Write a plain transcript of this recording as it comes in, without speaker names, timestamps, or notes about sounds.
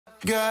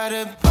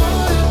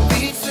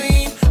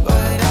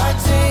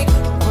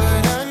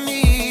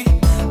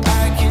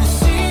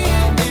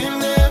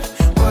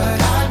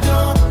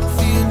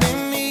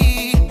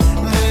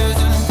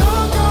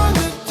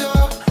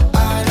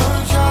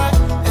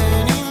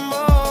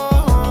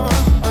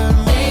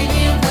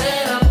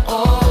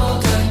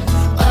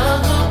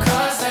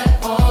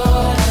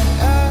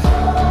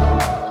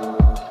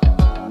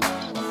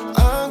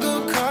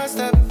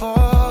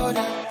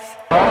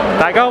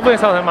大家好，歡迎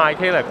收睇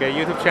myKleb嘅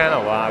YouTube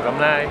channel 啊！咁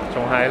咧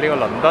仲喺呢個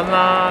倫敦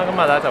啦，今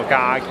日咧就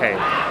假期，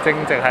正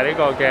值係呢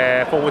個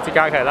嘅復活節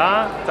假期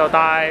啦，就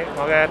帶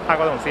我嘅泰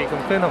國同事同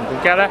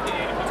myKleb咧，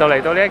就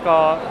嚟到呢一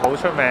個好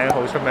出名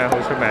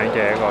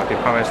嘅一個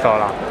department store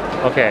啦。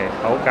OK，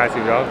 好，介紹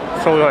咗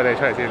show 咗佢哋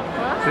出嚟先。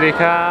สวัสดี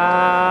ครั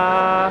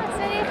บส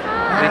วั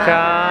สดีค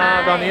รับ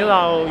ตอนนี้เร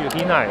าอยู่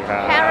ที่ไหนค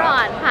รับ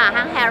Harrod ค่ะ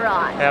ห้าง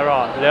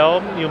Harrod แล้ว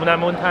อยู่ใน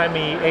เมืองไทย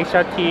มี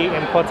Asia T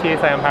Import T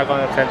สยามพารากอน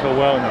Central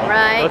World เนาะ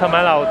แล้วทำไม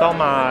เราต้อง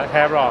มา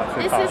Harrod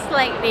This is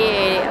like the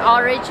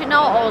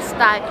original old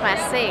style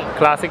classic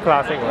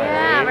right?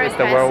 Yeah, It's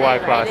the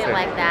worldwide classic. I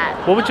like that.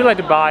 What would you like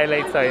to buy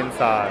later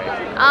inside?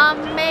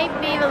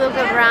 Maybe look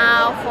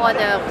around for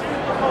the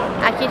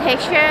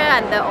architecture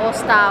and the old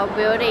style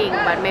building,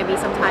 but maybe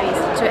sometimes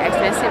it's too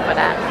expensive for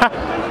that.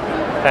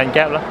 And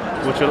Gab,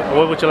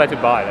 what would you like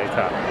to buy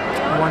later?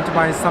 I want to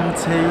buy some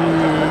tea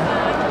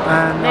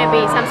and Maybe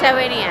some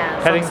souvenirs.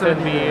 Paddington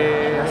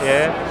beer,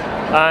 yeah.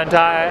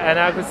 And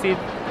I could see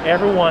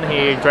everyone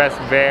here dressed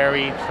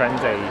very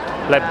trendy,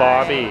 like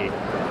Barbie.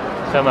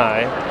 ใช่ไหม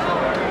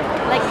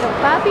Like the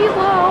Barbie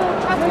world.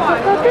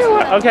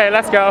 Okay,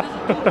 let's go.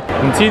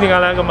 唔知點解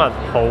咧，今日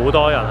好多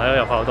人喺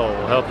入口度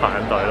喺度排緊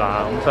隊啦，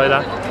咁所以咧，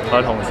我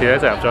嘅同事咧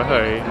就入咗去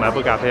買杯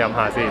咖啡飲下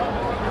先，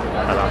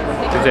係啦。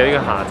直至呢個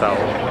下晝，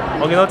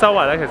我見到周圍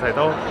咧其實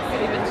都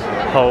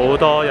好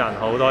多人，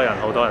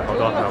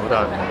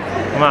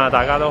咁啊，大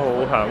家都好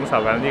享受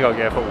緊呢個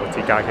嘅復活節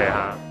假期嚇。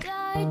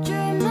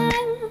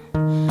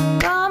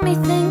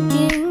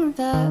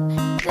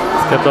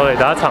入到嚟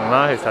第一層啦，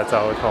其實就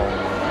同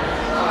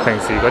平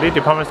時嗰啲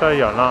department store 一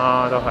樣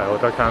啦，都係好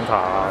多 counter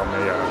啊咁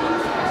樣。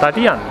但係啲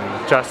人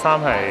着衫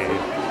係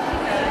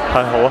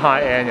好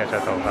high end 嘅着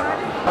到㗎。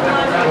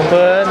เ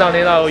พื่อนตอน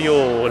นี้เราอ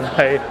ยู่ใน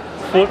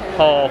ฟู้ดค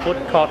อร์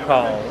ทข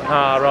องฮ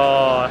ารอ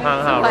ห้าง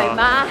ฮารอ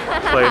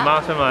สวยมาก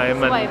ใช่ไหม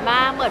มันสวยม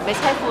ากเหมือนไม่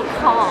ใช่ฟู้ด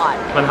คอร์ท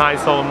มันไฮ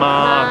โซม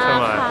ากใช่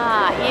ไหม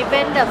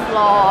Even the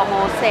floor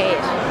mosaic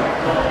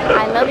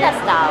I love that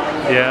style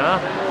Yeah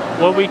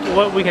what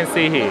we can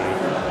see here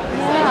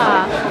Yeah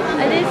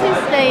this is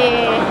the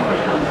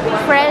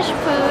fresh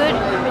food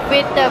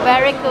with the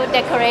very good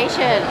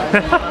decoration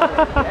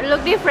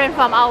look different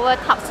from our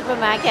top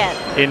supermarket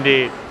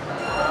Indeed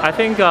I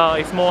think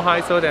it's more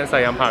high so than ส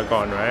ยามพาราก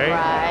อน right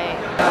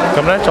咁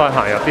咧再行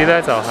入啲咧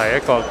就係一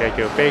個嘅叫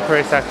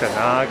bakery section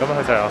啦，咁佢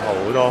就有好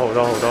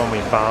多麵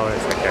包嚟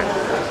食嘅，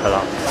係啦。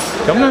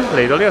咁咧嚟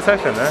到呢個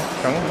section 咧，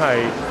梗係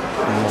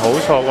唔好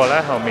錯過咧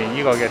後面呢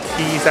個嘅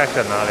tea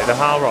section 啊，嚟到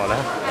Harrod 咧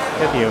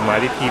一定要買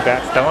啲 tea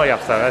bags，等我入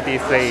手一啲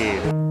先。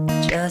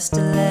Just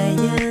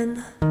delaying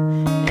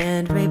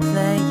and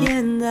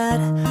replaying that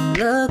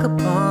look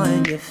upon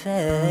your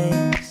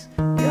face,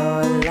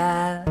 your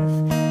laugh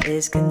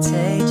is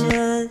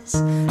contagious,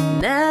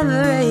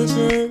 never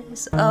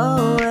ages,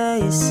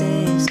 always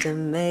seems to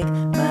make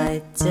my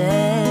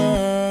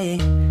day.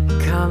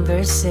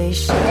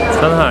 Conversation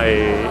真係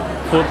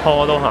food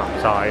hall 都行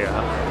晒嘅，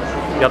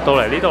入到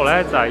嚟呢度咧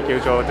就係叫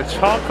做 The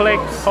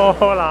Chocolate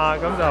Hall 啦，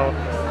咁就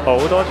好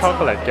多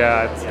chocolate 嘅，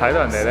睇到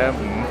人哋咧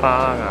五花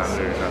眼亂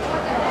啊。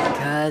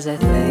Cause I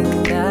think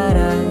that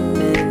I've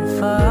been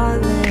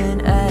falling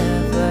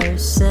ever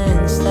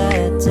since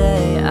that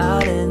day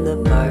out in the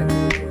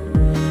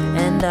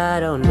park.I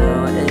don't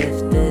know if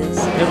this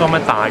一個咩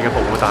大嘅復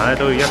活蛋咧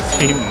都要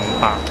1500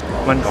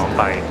蚊港幣，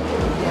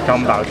咁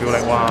爆朱古力，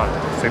哇！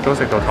食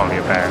到糖尿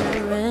病。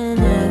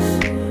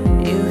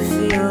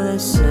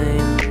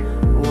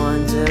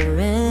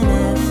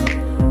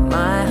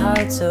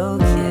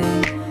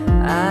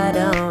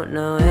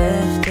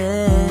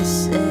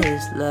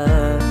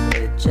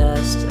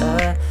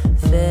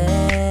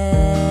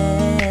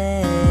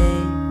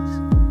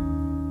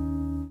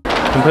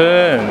เพื่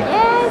อน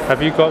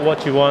Have you got what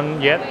you want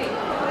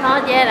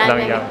yet?Not yet, I'm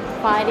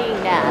finding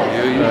that.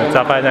 จ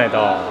ะไปไหน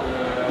ต่อ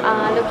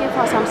Looking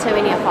for some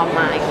souvenir from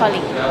my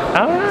colleague.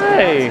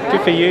 Alright,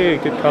 good for you,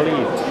 good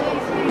colleague.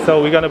 So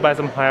we're gonna buy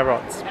some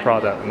Harrod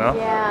product, no?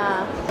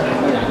 Yeah.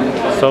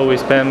 So we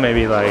spend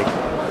maybe like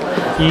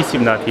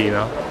 20 นาที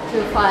no? To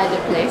find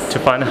the place. To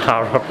find a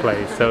Harrod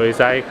place. So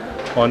it's like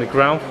on the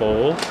ground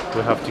floor,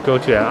 we have to go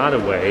to the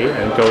other way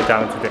and go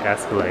down to the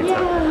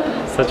escalator.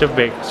 Yeah. Such a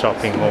big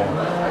shopping mall.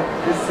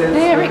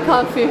 Very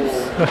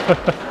confused.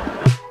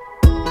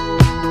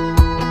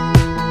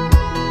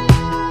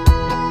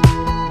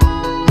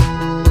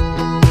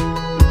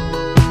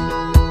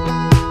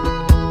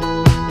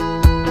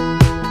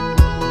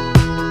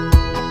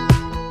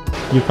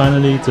 You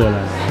finally เจอแ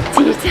ล้ว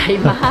ดีใจ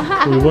มา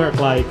ก We work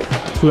like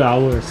 2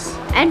 hours.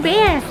 And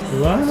beer.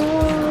 Wow.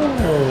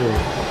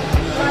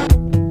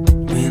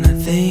 When I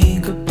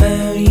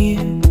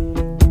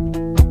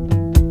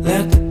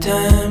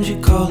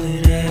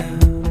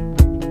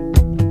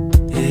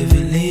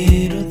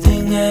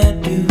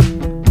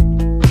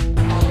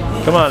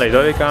嚟到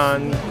呢間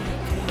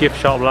gift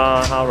shop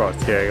啦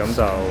 ，Harrods 嘅，咁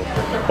就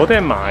好多嘢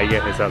買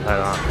嘅，其實係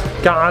啦，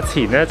價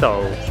錢咧就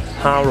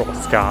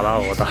Harrods 價啦，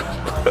我覺得，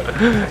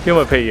因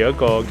為譬如一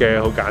個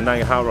嘅好簡單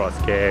嘅 Harrods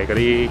嘅嗰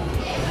啲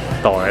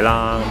袋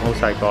啦，咁好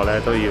細個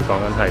咧都要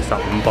講緊係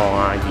15磅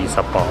啊、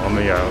20磅咁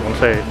樣樣，咁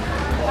所以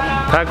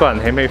睇下個人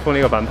喜唔喜歡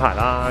呢個品牌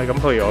啦。咁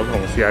譬如我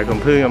同事係咁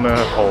plan 咁樣，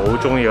好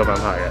中意個品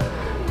牌嘅，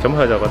咁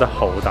佢就覺得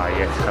好抵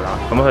嘅，係啦。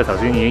咁佢頭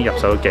先已經入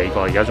手咗幾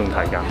個，而家仲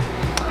睇緊。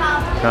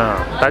啊！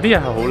但係啲嘢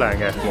係好靚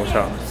嘅，冇錯。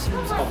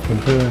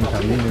เพื่อนๆถา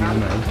มนิดนึงได้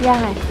ไหมได้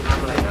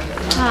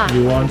ค่ะ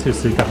You want to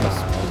ซื้อกระเป๋า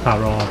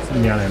Harrods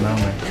มีอะไรบ้าง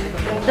ไหม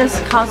The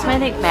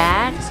cosmetic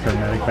bag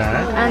Cosmetic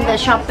bag and the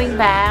shopping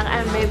bag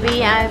and maybe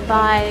I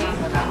buy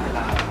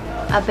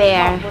a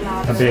bear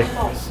A bit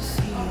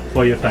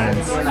for your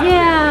friends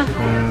Yeah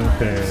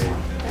Okay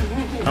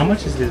How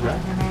much is this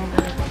bag?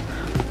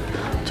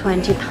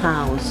 20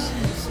 pounds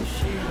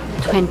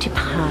 20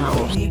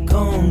 pounds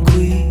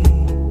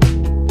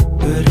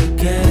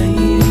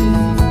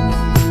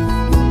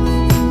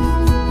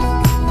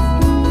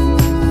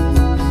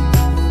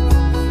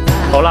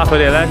好啦，佢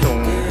哋咧仲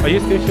Are you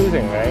still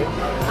choosing, right?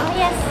 Oh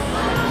yes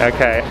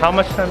Okay. How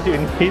much time do you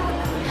need?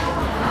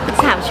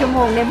 3 ชั่วโม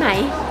งได้ไหม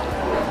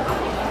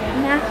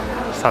นะ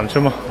3 ชั่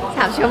วโมง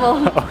3 ชั่วโมง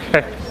OK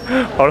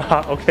好啦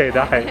OK ไ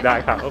ด้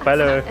ค่ะไป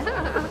เลย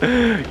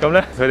咁咧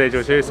佢哋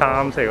做需要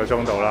3-4個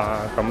鐘度啦，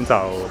咁就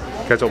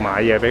繼續買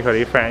嘢俾佢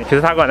啲 friend。其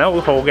實泰國人咧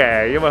好好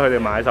嘅，因為佢哋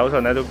買手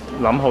信咧都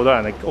諗好多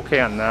人嘅屋企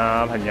人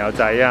啊、朋友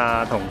仔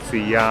啊、同事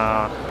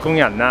啊、工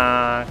人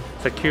啊、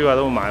secure 啊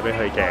都會買俾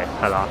佢嘅，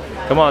係啦。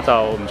咁我就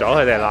唔阻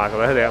佢哋啦，咁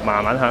佢哋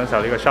慢慢享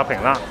受呢個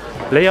shopping 啦。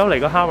你有嚟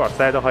過 Harrods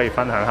咧都可以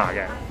分享下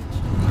嘅。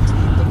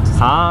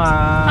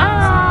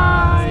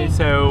Hi.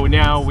 So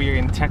now we're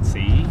in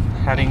taxi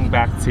heading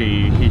back to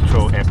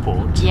Heathrow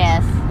Airport.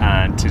 Yes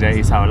And today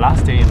is our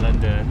last day in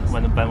London. วั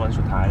น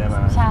สุดท้ายได้ไหม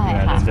ใช่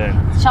ค่ะ London.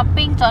 ช้อป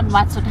ปิ้งจน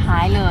วันสุดท้า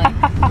ยเลย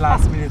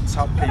last minute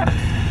shopping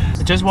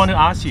I just want to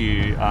ask you,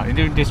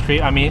 during this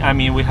trip, I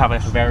mean, we have a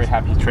very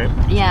happy trip.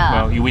 Yeah.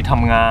 Well, อยู่ไปท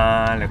ำงา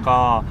นแล้วก็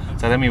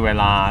จะได้มีเว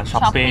ลาช้อ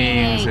ปปิ้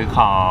ง Shopping ซื้อข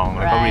อง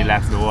แล้วก็ Right.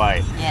 relax ด้วย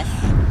Yes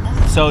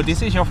So this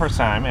is your first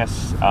time as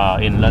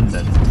in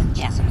London.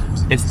 Yes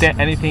Is there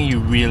anything you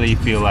really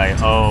feel like,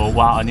 oh,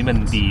 wow, อันนี้มัน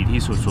ดีที่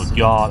สุด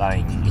ยอดอะไรอ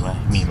ย่างงี้ไหม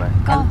มีไหม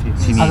ก็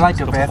ที่นี่ I like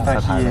the weather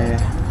here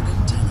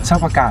ชอ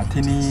บอากาศ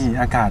ที่นี่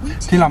อากาศ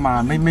ที่เรามา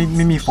ไ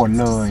ม่มีฝน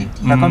เลย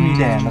แล้วก็มี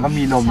แดดแล้วก็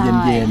มีลมเ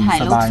ย็น ถ่าย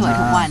ๆส รูป บาย สวย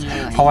ทุก มา วั ก นเล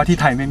ย เพราะว่าที่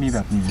ไทยไม่มีแบ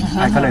บนี้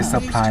I ก็เลย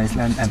surprise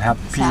and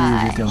happy ใช่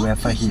with the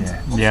weather here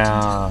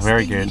Yeah,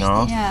 very good, no?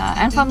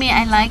 Yeah, and for me,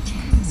 I like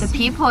the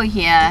people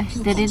here.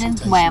 They didn't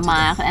wear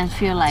masks and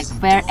feel like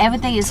where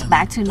everything is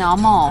back to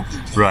normal.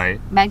 Right.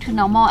 Back to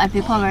normal, and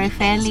people are very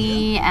friendly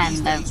and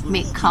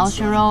make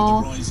cultural.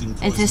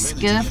 It's just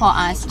good for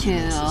us to.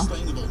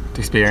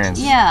 Experience.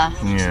 Yeah.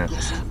 Yeah.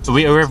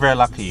 We're very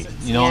lucky,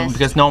 you know, Yes.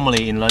 because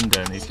normally in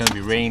London it's going to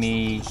be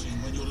rainy,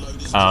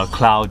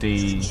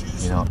 cloudy,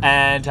 you know.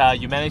 And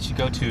you managed to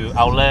go to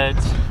outlet.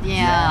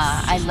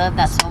 Yeah, I love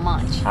that so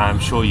much. I'm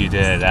sure you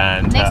did.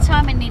 And Next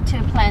time, I need to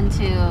plan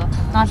to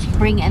not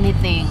bring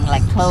anything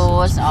like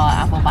clothes or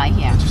apple buy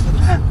here.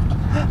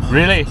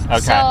 really? Okay.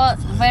 So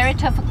very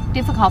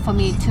difficult for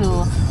me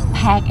to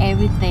pack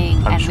everything,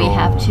 I'm and we sure.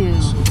 have to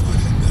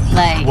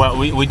like. Well,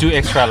 we do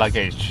extra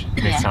luggage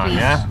next Yeah, time, please.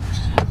 yeah?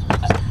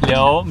 แ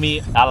ล้วมี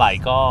อะไร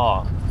ก็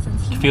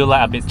feel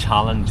like a bit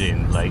challenging,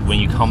 like when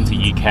you come to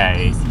UK,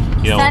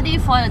 you know. Study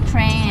for the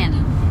train.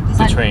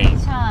 The train.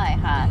 ใช่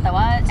ค่ะแต่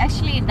ว่า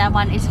actually that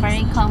one is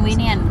very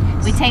convenient.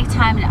 We take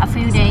time a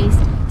few days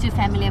to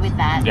familiar with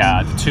that. Yeah,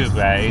 the tube,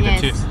 right?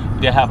 Yes. The tube.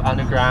 They have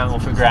underground,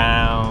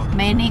 overground,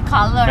 Many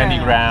colors. many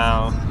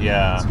ground.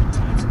 Yeah.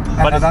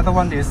 and But another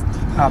one is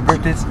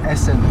British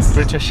essence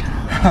British.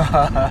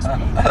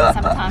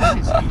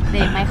 Sometimes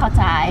they ไม่เข้า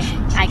ใจ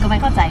ไอก็ไม่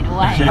เข้าใจด้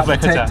วย You have to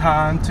better take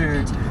time to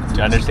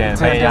understand.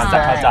 To พยายามจะ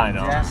เข้าใจ understand, เ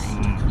นอะ yes.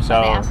 So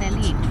They are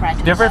friendly. Try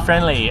to they're very help.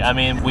 friendly. I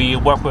mean, we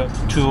work with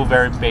 2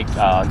 very big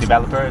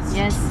developers.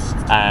 Yes.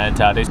 And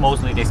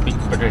they speak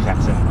British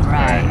accent.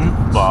 Right.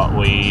 But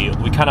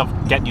we kind of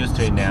get used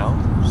to it now.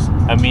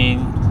 I mean,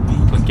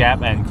 คุณแก๊ป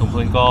and คุณเ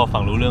พื่อนก็ฟั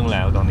งรู้เรื่องแ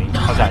ล้วตอนนี้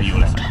เข้าใจอยู่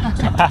แล้ว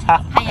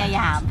พยาย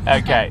าม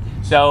Okay,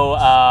 so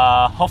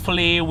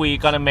hopefully we're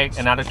gonna make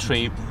another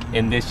trip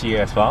in this year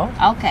as well.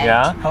 Okay.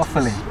 Yeah.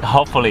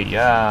 hopefully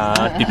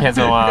Yeah. Depends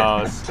on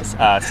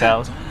our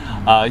sales.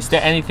 Is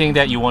there anything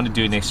that you want to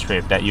do next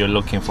trip that you're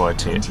looking forward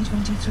to?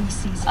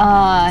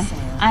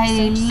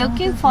 I'm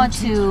looking forward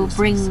to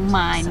bring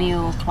my new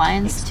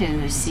clients to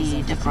see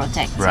the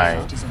project. Right,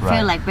 Feel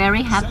right. like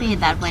very happy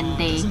that when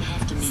they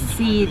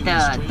see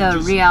the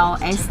real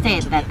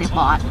estate that they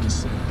bought.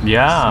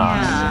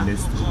 Yeah.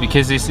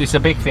 Because it's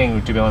a big thing,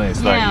 to be honest.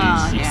 Like you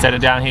Yeah.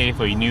 settle down here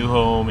for your new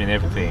home and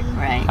everything.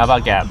 Right. How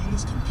about Gab?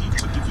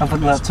 I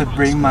would love to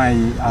bring my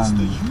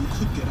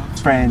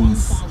friends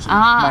my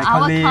Our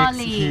colleagues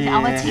colleague, here.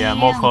 our team Yeah,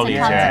 more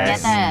colleagues. to come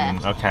Yes.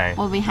 together. Okay.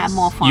 Will we have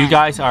more fun? You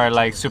guys are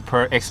like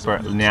super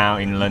expert now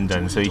in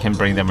London, so you can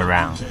bring them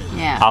around.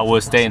 Yeah. I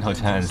will stay in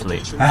hotel and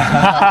sleep.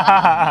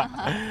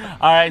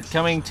 Alright,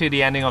 coming to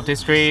the ending of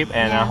this trip,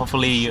 and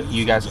hopefully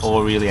you guys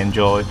all really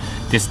enjoy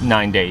this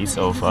 9 days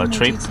of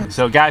trip.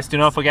 So guys, do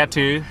not forget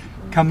to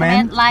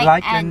comment,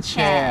 like and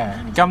share.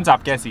 今集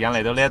嘅時間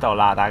嚟到呢一度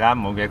啦，大家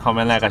唔好嘅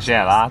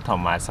comment、like、share 啦，同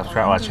埋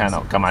subscribe 我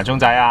channel，撳埋鐘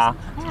仔啊！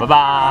拜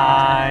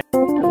拜。